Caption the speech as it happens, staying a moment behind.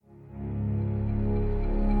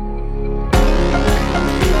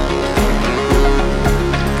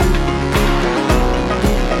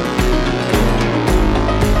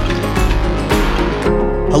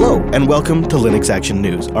and welcome to Linux Action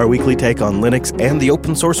News, our weekly take on Linux and the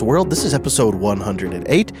open source world. This is episode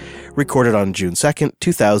 108, recorded on June 2nd,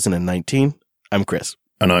 2019. I'm Chris.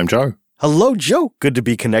 And I'm Joe. Hello, Joe. Good to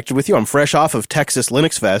be connected with you. I'm fresh off of Texas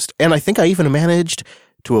Linux Fest, and I think I even managed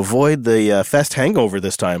to avoid the Fest hangover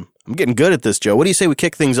this time. I'm getting good at this, Joe. What do you say we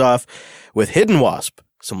kick things off with Hidden Wasp,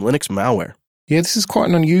 some Linux malware? Yeah, this is quite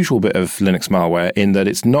an unusual bit of Linux malware in that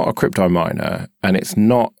it's not a crypto miner and it's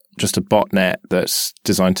not just a botnet that's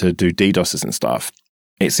designed to do DDoSes and stuff.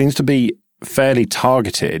 It seems to be fairly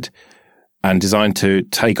targeted and designed to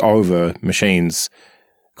take over machines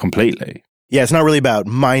completely. Yeah, it's not really about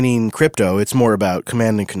mining crypto. It's more about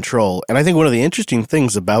command and control. And I think one of the interesting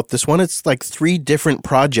things about this one, it's like 3 different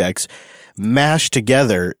projects mashed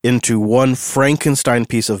together into one Frankenstein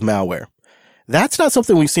piece of malware. That's not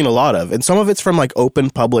something we've seen a lot of. And some of it's from like open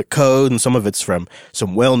public code and some of it's from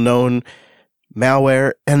some well-known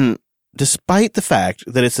malware. And despite the fact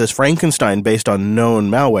that it says Frankenstein based on known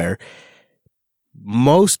malware,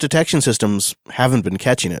 most detection systems haven't been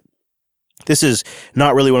catching it. This is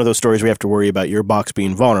not really one of those stories where you have to worry about your box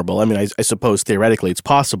being vulnerable. I mean, I suppose theoretically it's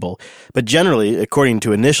possible, but generally, according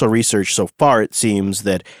to initial research so far, it seems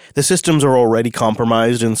that the systems are already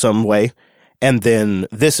compromised in some way, and then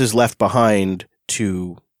this is left behind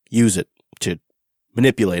to use it, to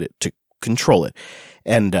manipulate it, to control it,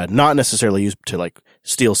 and not necessarily used to like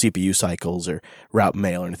steal CPU cycles or route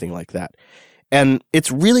mail or anything like that. And it's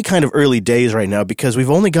really kind of early days right now because we've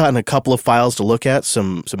only gotten a couple of files to look at,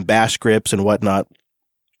 some bash scripts and whatnot.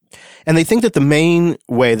 And they think that the main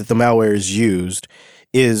way that the malware is used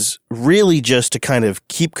is really just to kind of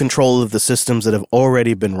keep control of the systems that have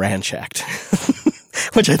already been ransacked,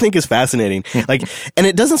 which I think is fascinating. And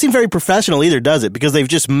it doesn't seem very professional either, does it? Because they've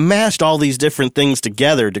just mashed all these different things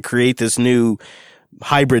together to create this new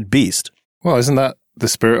hybrid beast. Well, isn't that the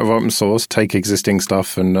spirit of open source? Take existing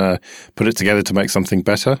stuff and put it together to make something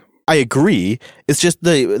better? I agree. It's just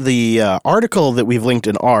the article that we've linked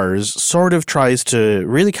in ours sort of tries to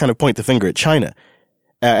really kind of point the finger at China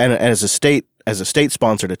and as a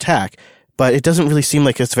state-sponsored attack, but it doesn't really seem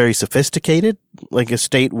like it's very sophisticated. Like a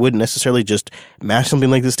state wouldn't necessarily just mash something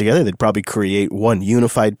like this together. They'd probably create one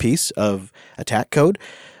unified piece of attack code.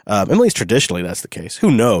 At least traditionally that's the case.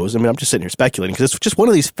 Who knows? I mean, I'm just sitting here speculating because it's just one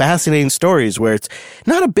of these fascinating stories where it's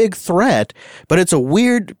not a big threat, but it's a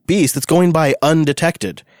weird beast that's going by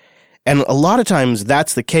undetected. And a lot of times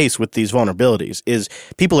that's the case with these vulnerabilities, is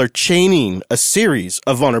people are chaining a series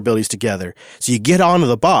of vulnerabilities together. So you get onto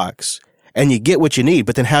the box and you get what you need,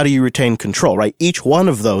 but then how do you retain control, right? Each one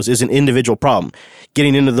of those is an individual problem.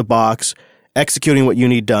 Getting into the box, executing what you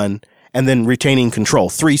need done, and then retaining control.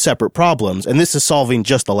 3 separate problems, and this is solving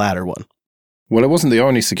just the latter one. Well, it wasn't the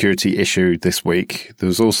only security issue this week. There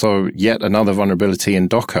was also yet another vulnerability in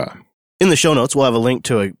Docker. In the show notes, we'll have a link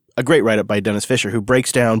to a great write-up by Dennis Fisher who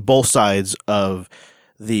breaks down both sides of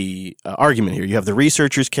the argument here. You have the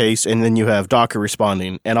researcher's case, and then you have Docker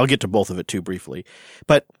responding, and I'll get to both of it too briefly.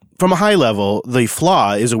 But from a high level, the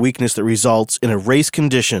flaw is a weakness that results in a race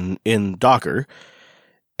condition in Docker.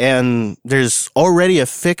 And there's already a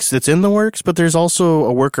fix that's in the works, but there's also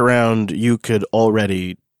a workaround you could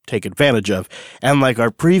already take advantage of. And like our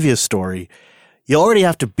previous story, you already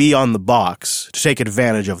have to be on the box to take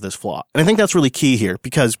advantage of this flaw. And I think that's really key here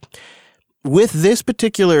because with this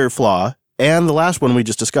particular flaw and the last one we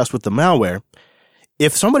just discussed with the malware,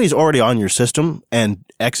 if somebody's already on your system and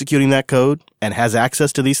executing that code and has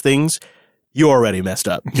access to these things, you already messed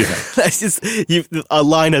up. Yeah. A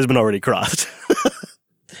line has been already crossed.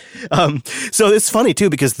 So it's funny too,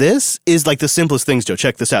 because this is like the simplest things, Joe.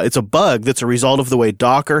 Check this out. It's a bug that's a result of the way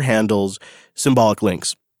Docker handles symbolic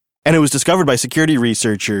links. And it was discovered by security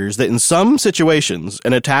researchers that in some situations,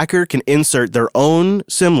 an attacker can insert their own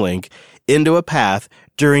symlink into a path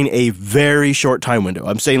during a very short time window.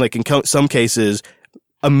 I'm saying like in some cases,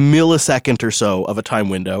 a millisecond or so of a time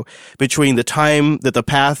window between the time that the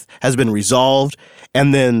path has been resolved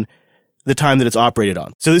and then the time that it's operated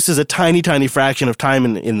on. So this is a tiny, tiny fraction of time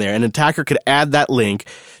in there. An attacker could add that link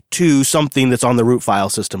to something that's on the root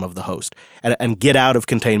file system of the host and get out of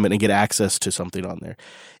containment and get access to something on there.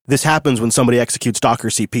 This happens when somebody executes Docker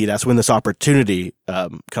CP. That's when this opportunity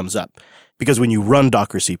comes up. Because when you run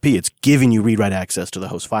Docker CP, it's giving you read-write access to the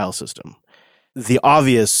host file system. The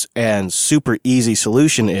obvious and super easy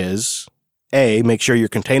solution is, A, make sure your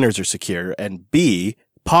containers are secure, and B,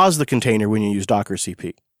 pause the container when you use Docker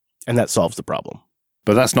CP. And that solves the problem.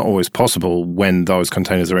 But that's not always possible when those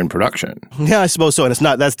containers are in production. Yeah, I suppose so. And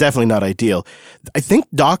that's definitely not ideal. I think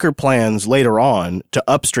Docker plans later on to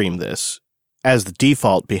upstream this as the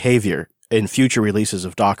default behavior in future releases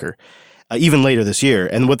of Docker. even later this year.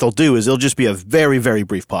 And what they'll do is it'll just be a very, very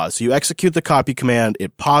brief pause. So you execute the copy command,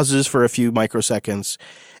 it pauses for a few microseconds,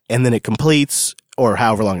 and then it completes, or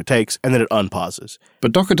however long it takes, and then it unpauses.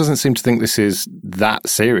 But Docker doesn't seem to think this is that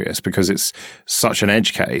serious because it's such an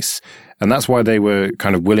edge case. And that's why they were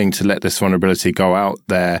kind of willing to let this vulnerability go out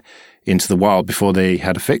there into the wild before they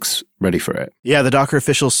had a fix ready for it. Yeah, the Docker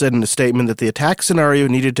officials said in a statement that the attack scenario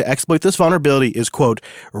needed to exploit this vulnerability is, quote,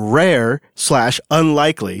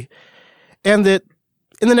 rare/unlikely, and that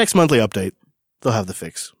in the next monthly update, they'll have the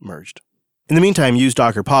fix merged. In the meantime, use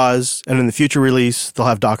Docker Pause, and in the future release, they'll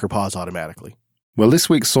have Docker Pause automatically. Well, this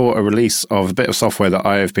week saw a release of a bit of software that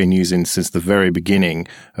I have been using since the very beginning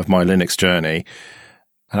of my Linux journey.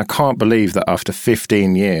 And I can't believe that after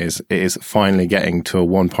 15 years, it is finally getting to a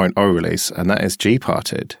 1.0 release, and that is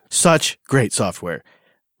Gparted. Such great software.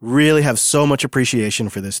 Really have so much appreciation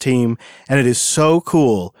for this team, and it is so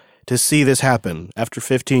cool to see this happen after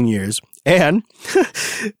 15 years. And,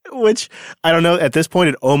 which, I don't know, at this point,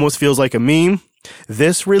 it almost feels like a meme.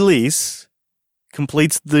 This release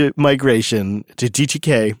completes the migration to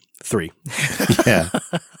GTK 3. Yeah.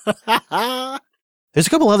 There's a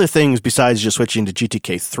couple other things besides just switching to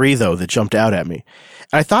GTK 3, though, that jumped out at me.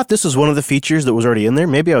 I thought this was one of the features that was already in there.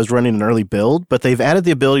 Maybe I was running an early build, but they've added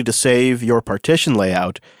the ability to save your partition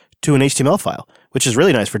layout to an HTML file, which is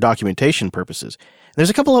really nice for documentation purposes. There's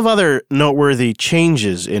a couple of other noteworthy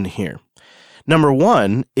changes in here. Number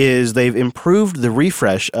one is they've improved the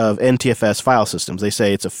refresh of NTFS file systems. They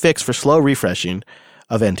say it's a fix for slow refreshing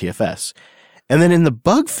of NTFS. And then in the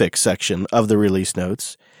bug fix section of the release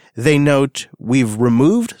notes, they note we've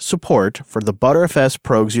removed support for the Btrfs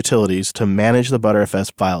Progs utilities to manage the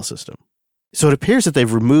Btrfs file system. So it appears that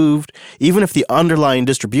they've removed, even if the underlying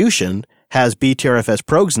distribution has Btrfs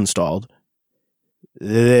Progs installed,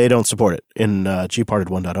 they don't support it in Gparted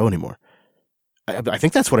 1.0 anymore. I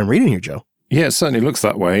think that's what I'm reading here, Joe. Yeah, it certainly looks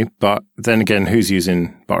that way. But then again, who's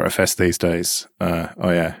using Btrfs these days?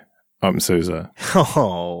 OpenSUSE.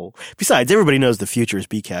 Oh, besides, everybody knows the future is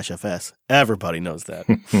Bcachefs. Everybody knows that.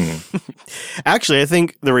 Actually, I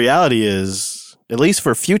think the reality is, at least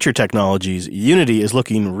for future technologies, Unity is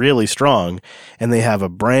looking really strong, and they have a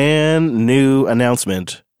brand new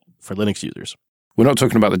announcement for Linux users. We're not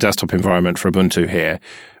talking about the desktop environment for Ubuntu here.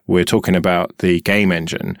 We're talking about the game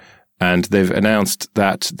engine. And they've announced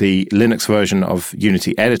that the Linux version of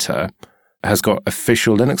Unity Editor has got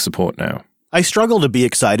official Linux support now. I struggle to be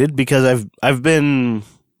excited because I've been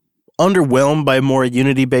underwhelmed by more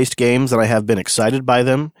Unity-based games than I have been excited by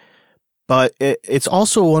them. But it's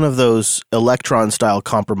also one of those Electron-style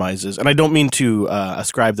compromises. And I don't mean to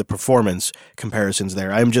ascribe the performance comparisons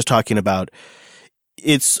there. I'm just talking about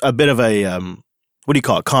it's a bit of a what do you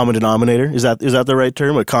call it? Common denominator? Is that the right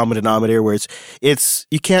term? A common denominator where it's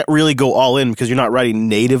you can't really go all in because you're not writing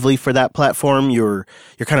natively for that platform. You're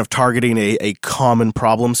kind of targeting a common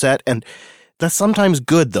problem set, and that's sometimes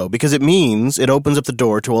good though because it means it opens up the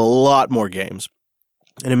door to a lot more games.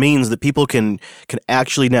 And it means that people can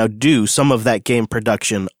actually now do some of that game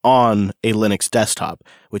production on a Linux desktop,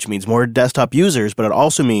 which means more desktop users, but it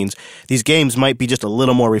also means these games might be just a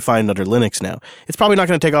little more refined under Linux now. It's probably not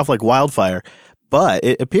going to take off like wildfire, but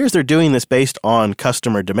it appears they're doing this based on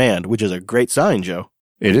customer demand, which is a great sign, Joe.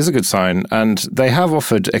 It is a good sign, and they have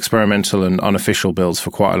offered experimental and unofficial builds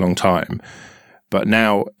for quite a long time. But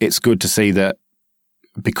now it's good to see that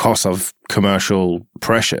because of commercial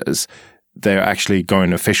pressures, they're actually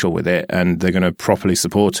going official with it and they're going to properly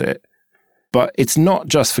support it. But it's not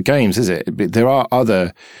just for games, is it? There are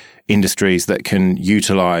other industries that can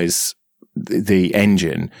utilize the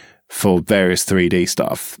engine for various 3D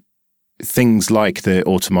stuff. Things like the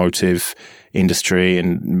automotive industry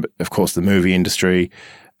and, of course, the movie industry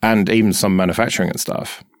and even some manufacturing and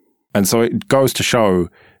stuff. And so it goes to show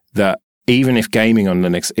that even if gaming on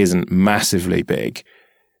Linux isn't massively big,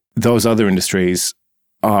 those other industries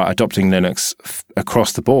are adopting Linux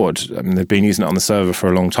across the board. I mean, they've been using it on the server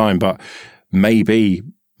for a long time, but maybe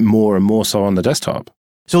more and more so on the desktop.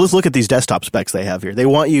 So let's look at these desktop specs they have here. They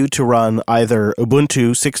want you to run either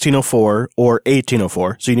Ubuntu 16.04 or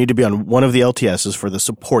 18.04. So you need to be on one of the LTSs for the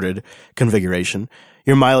supported configuration.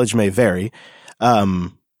 Your mileage may vary.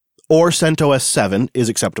 Or CentOS 7 is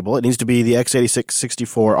acceptable. It needs to be the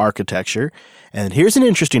x86-64 architecture. And here's an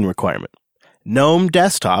interesting requirement. GNOME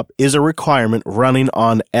Desktop is a requirement running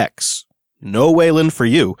on X. No Wayland for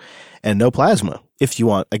you, and no Plasma if you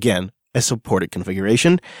want, again, a supported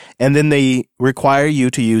configuration. And then they require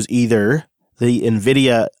you to use either the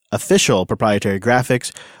NVIDIA official proprietary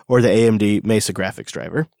graphics or the AMD Mesa graphics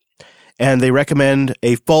driver. And they recommend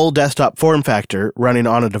a full desktop form factor running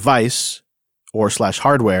on a device or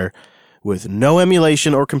 /hardware with no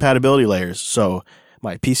emulation or compatibility layers. So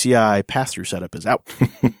my PCI pass-through setup is out.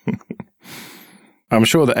 I'm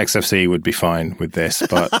sure that XFCE would be fine with this,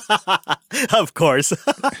 but of course.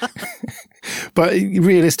 But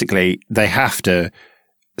realistically, they have to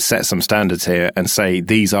set some standards here and say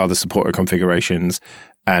these are the supported configurations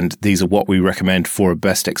and these are what we recommend for a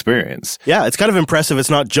best experience. Yeah, it's kind of impressive. It's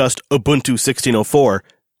not just Ubuntu 16.04,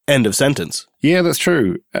 end of sentence. Yeah, that's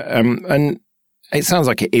true. And it sounds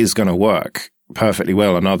like it is going to work perfectly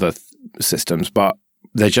well on other systems, but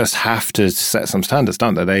they just have to set some standards,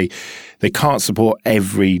 don't they? They can't support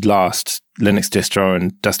every last Linux distro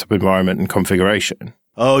and desktop environment and configuration.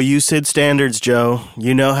 Oh, you SID standards, Joe.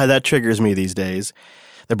 You know how that triggers me these days.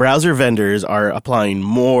 The browser vendors are applying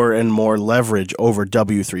more and more leverage over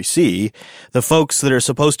W3C, the folks that are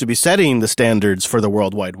supposed to be setting the standards for the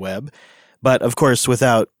World Wide Web. But, of course,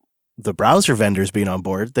 without the browser vendors being on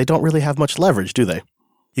board, they don't really have much leverage, do they?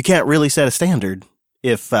 You can't really set a standard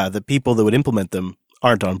if the people that would implement them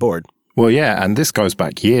aren't on board. Well, yeah, and this goes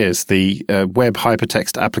back years. The Web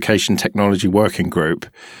Hypertext Application Technology Working Group,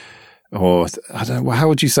 or I don't know, how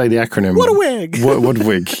would you say the acronym? WHATAWIG!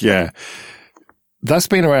 WHATAWIG, yeah. That's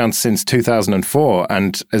been around since 2004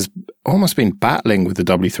 and has almost been battling with the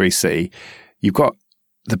W3C. You've got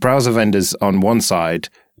the browser vendors on one side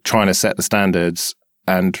trying to set the standards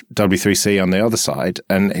and W3C on the other side,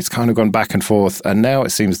 and it's kind of gone back and forth. And now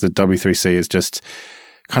it seems that W3C is just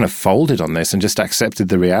kind of folded on this and just accepted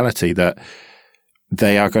the reality that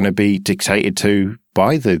they are going to be dictated to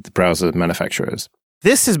by the browser manufacturers.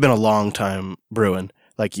 This has been a long time brewing,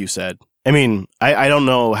 like you said. I mean, I don't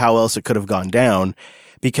know how else it could have gone down,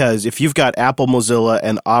 because if you've got Apple, Mozilla,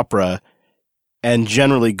 and Opera, and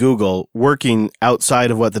generally Google working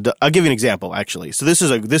outside of what I'll give you an example, actually. So this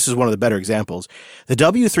is one of the better examples. The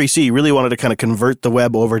W3C really wanted to kind of convert the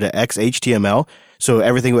web over to XHTML, so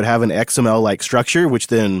everything would have an XML-like structure, which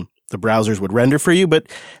then the browsers would render for you, but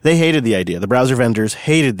they hated the idea. The browser vendors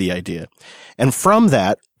hated the idea. And from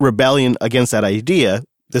that rebellion against that idea,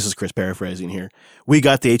 this is Chris paraphrasing here, we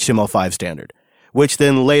got the HTML5 standard, which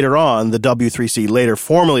then later on, the W3C later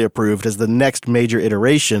formally approved as the next major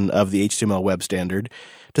iteration of the HTML web standard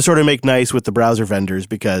to sort of make nice with the browser vendors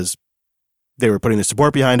because they were putting the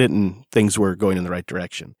support behind it and things were going in the right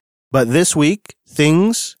direction. But this week,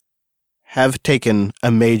 things have taken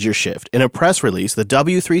a major shift. In a press release, the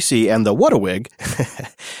W3C and the WHATAWIG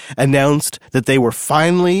announced that they were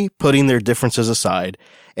finally putting their differences aside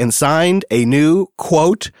and signed a new,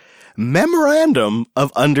 quote, memorandum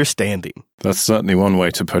of understanding. That's certainly one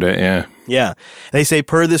way to put it, yeah. Yeah. They say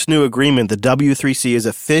per this new agreement, the W3C is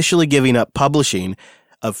officially giving up publishing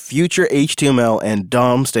of future HTML and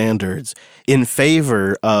DOM standards in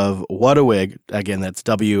favor of WHATAWIG, again, that's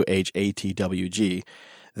WHATWG,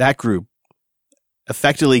 that group,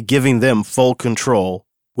 effectively giving them full control,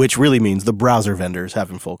 which really means the browser vendors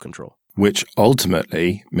having full control. Which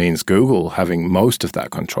ultimately means Google having most of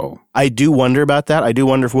that control. I do wonder about that. I do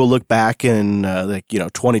wonder if we'll look back in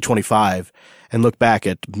 2025 and look back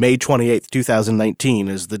at May 28th, 2019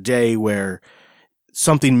 as the day where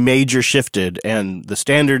something major shifted and the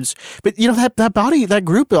standards. But, that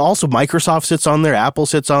group, also Microsoft sits on there, Apple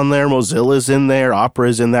sits on there, Mozilla's in there,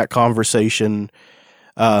 Opera's in that conversation.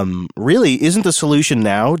 Really, isn't the solution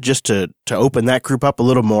now just to open that group up a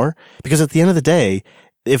little more? Because at the end of the day,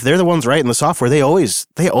 if they're the ones writing the software, they always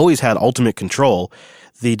had ultimate control.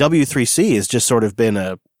 The W3C has just sort of been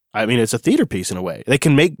it's a theater piece in a way. They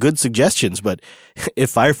can make good suggestions, but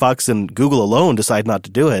if Firefox and Google alone decide not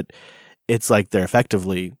to do it, it's like they're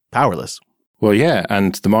effectively powerless. Well, yeah,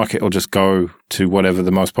 and the market will just go to whatever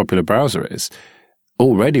the most popular browser is.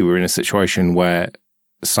 Already we're in a situation where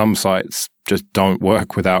some sites just don't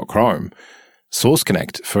work without Chrome. Source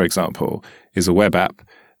Connect, for example, is a web app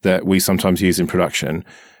that we sometimes use in production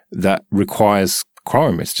that requires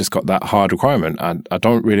Chrome. It's just got that hard requirement. And I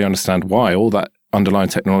don't really understand why. All that underlying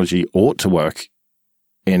technology ought to work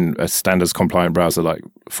in a standards compliant browser like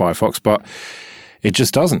Firefox, but it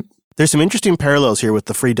just doesn't. There's some interesting parallels here with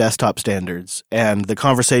the free desktop standards and the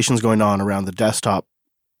conversations going on around the desktop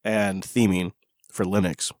and theming for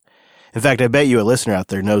Linux. In fact, I bet you a listener out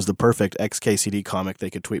there knows the perfect XKCD comic. They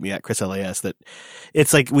could tweet me at ChrisLAS that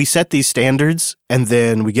it's like we set these standards and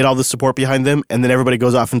then we get all the support behind them and then everybody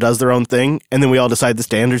goes off and does their own thing and then we all decide the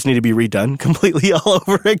standards need to be redone completely all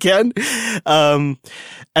over again. And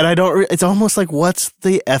it's almost like, what's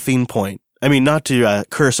the effing point? I mean, not to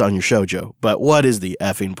curse on your show, Joe, but what is the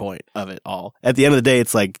effing point of it all? At the end of the day,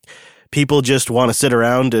 it's like people just want to sit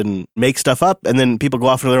around and make stuff up, and then people go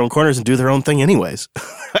off into their own corners and do their own thing anyways.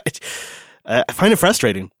 I find it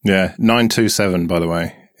frustrating. Yeah, 927, by the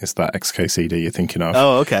way, It's that XKCD you're thinking of.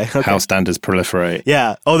 Oh, okay. How standards proliferate.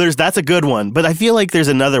 Yeah. Oh, that's a good one. But I feel like there's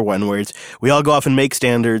another one where we all go off and make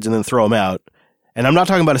standards and then throw them out. And I'm not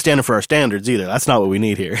talking about a standard for our standards either. That's not what we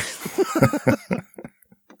need here.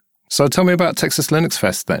 So tell me about Texas Linux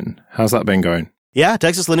Fest then. How's that been going? Yeah,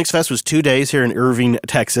 Texas Linux Fest was 2 days here in Irving,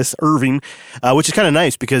 Texas, which is kind of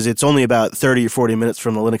nice because it's only about 30 or 40 minutes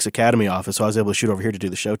from the Linux Academy office, so I was able to shoot over here to do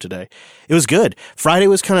the show today. It was good. Friday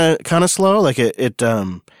was kind of slow. Like it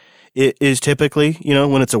is typically,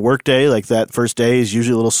 when it's a work day, like that first day is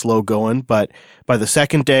usually a little slow going, but by the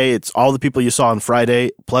second day, it's all the people you saw on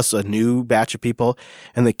Friday plus a new batch of people,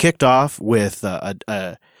 and they kicked off with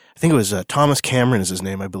I think it was Thomas Cameron is his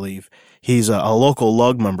name, I believe. He's a local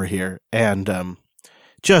lug member here, and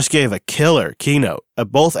just gave a killer keynote.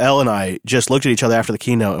 Both Elle and I just looked at each other after the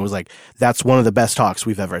keynote and was like, that's one of the best talks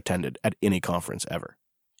we've ever attended at any conference ever.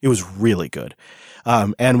 It was really good.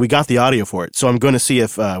 And we got the audio for it. So I'm going to see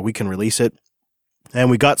if we can release it.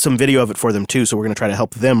 And we got some video of it for them too. So we're going to try to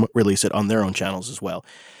help them release it on their own channels as well.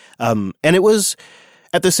 And it was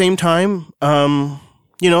at the same time,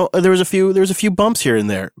 there was a few bumps here and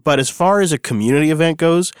there. But as far as a community event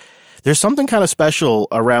goes, there's something kind of special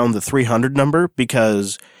around the 300 number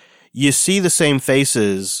because you see the same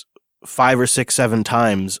faces 5 or 6, 7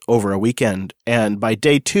 times over a weekend. And by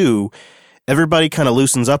day 2, everybody kind of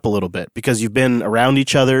loosens up a little bit because you've been around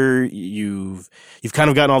each other. You've kind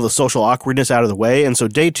of gotten all the social awkwardness out of the way. And so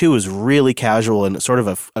day 2 is really casual and sort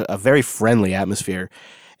of a very friendly atmosphere.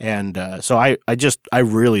 And so I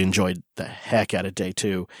really enjoyed the heck out of day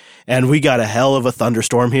 2. And we got a hell of a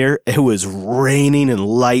thunderstorm here. It was raining and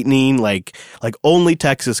lightning like only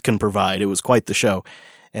Texas can provide. It was quite the show.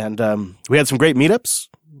 And we had some great meetups.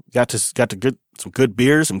 Got to get some good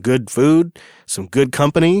beers, some good food, some good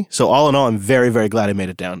company. So all in all, I'm very, very glad I made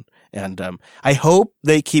it down. And I hope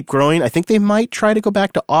they keep growing. I think they might try to go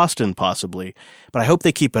back to Austin possibly, but I hope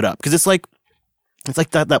they keep it up because it's like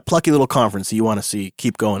that plucky little conference that you want to see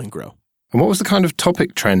keep going and grow. And what was the kind of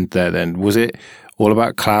topic trend there then? Was it all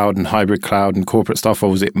about cloud and hybrid cloud and corporate stuff, or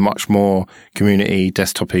was it much more community,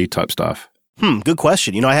 desktop-y type stuff? Good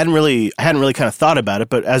question. I hadn't really kind of thought about it,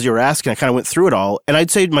 but as you were asking, I kind of went through it all. And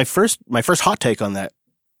I'd say my first hot take on that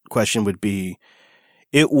question would be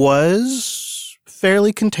it was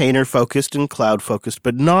fairly container focused and cloud focused,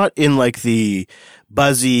 but not in like the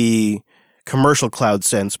buzzy commercial cloud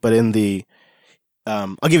sense, but in the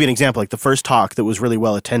I'll give you an example. Like the first talk that was really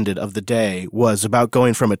well attended of the day was about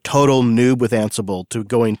going from a total noob with Ansible to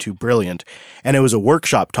going to brilliant. And it was a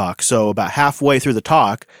workshop talk. So about halfway through the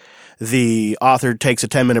talk, the author takes a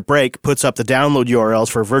 10-minute break, puts up the download URLs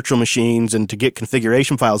for virtual machines and to get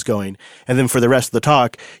configuration files going. And then for the rest of the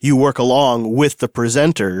talk, you work along with the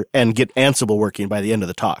presenter and get Ansible working by the end of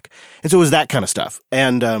the talk. And so it was that kind of stuff.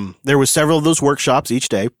 And there was several of those workshops each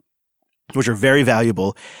day, which are very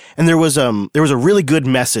valuable. And there was a really good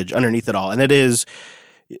message underneath it all. And it is,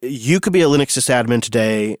 you could be a Linux sysadmin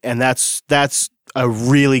today, and that's a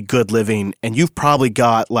really good living. And you've probably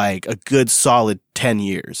got like a good solid 10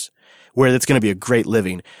 years where that's going to be a great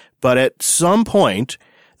living. But at some point,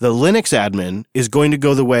 the Linux admin is going to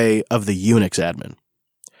go the way of the Unix admin.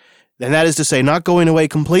 And that is to say, not going away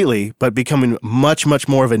completely, but becoming much, much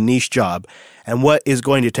more of a niche job. And what is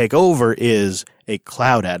going to take over is a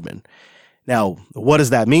cloud admin. Now, what does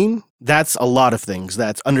that mean? That's a lot of things.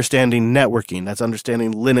 That's understanding networking. That's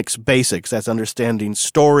understanding Linux basics. That's understanding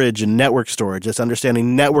storage and network storage. That's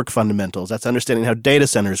understanding network fundamentals. That's understanding how data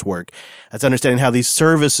centers work. That's understanding how these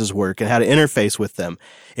services work and how to interface with them.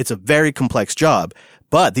 It's a very complex job.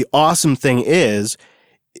 But the awesome thing is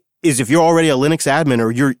if you're already a Linux admin,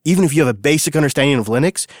 or even if you have a basic understanding of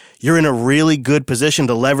Linux, you're in a really good position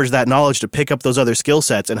to leverage that knowledge to pick up those other skill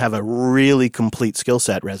sets and have a really complete skill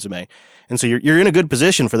set resume. And so you're in a good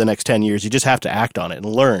position for the next 10 years. You just have to act on it and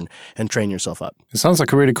learn and train yourself up. It sounds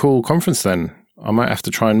like a really cool conference then. I might have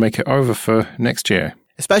to try and make it over for next year.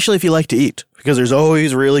 Especially if you like to eat, because there's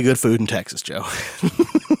always really good food in Texas, Joe.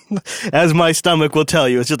 As my stomach will tell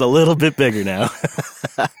you, it's just a little bit bigger now.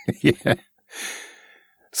 Yeah.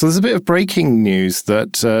 So there's a bit of breaking news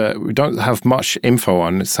that we don't have much info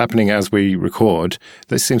on. It's happening as we record.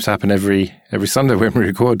 This seems to happen every Sunday when we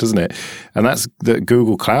record, doesn't it? And that's that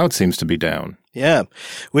Google Cloud seems to be down. Yeah,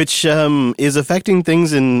 which is affecting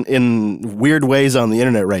things in weird ways on the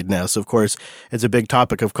internet right now. So, of course, it's a big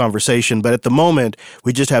topic of conversation. But at the moment,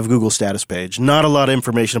 we just have Google's status page. Not a lot of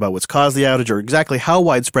information about what's caused the outage or exactly how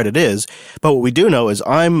widespread it is. But what we do know is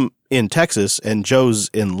I'm in Texas and Joe's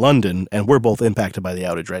in London, and we're both impacted by the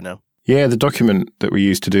outage right now. Yeah, the document that we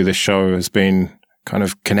used to do this show has been kind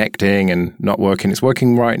of connecting and not working. It's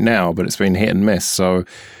working right now, but it's been hit and miss. So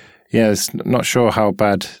Yeah, it's not sure how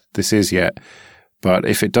bad this is yet, but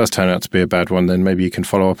if it does turn out to be a bad one, then maybe you can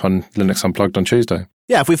follow up on Linux Unplugged on Tuesday.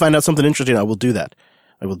 Yeah, if we find out something interesting, I will do that.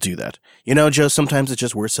 You know, Joe, sometimes it's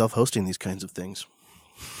just worth self-hosting these kinds of things.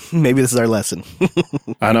 Maybe this is our lesson.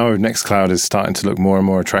 I know Nextcloud is starting to look more and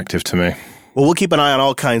more attractive to me. Well, we'll keep an eye on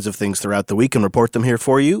all kinds of things throughout the week and report them here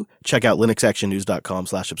for you. Check out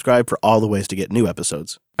linuxactionnews.com/subscribe for all the ways to get new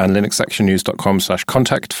episodes. And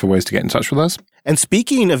linuxactionnews.com/contact for ways to get in touch with us. And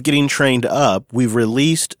speaking of getting trained up, we've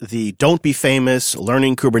released the Don't Be Famous,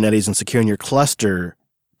 Learning Kubernetes and Securing Your Cluster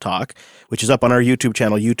talk, which is up on our YouTube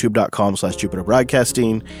channel, youtube.com/Jupiter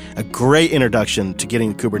Broadcasting. A great introduction to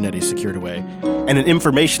getting Kubernetes secured away and an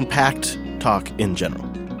information-packed talk in general.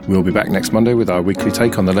 We'll be back next Monday with our weekly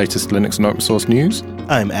take on the latest Linux and open source news.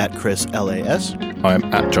 I'm at Chris LAS. I'm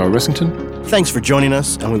at Joe Ressington. Thanks for joining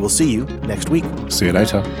us, and we will see you next week. See you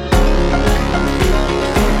later.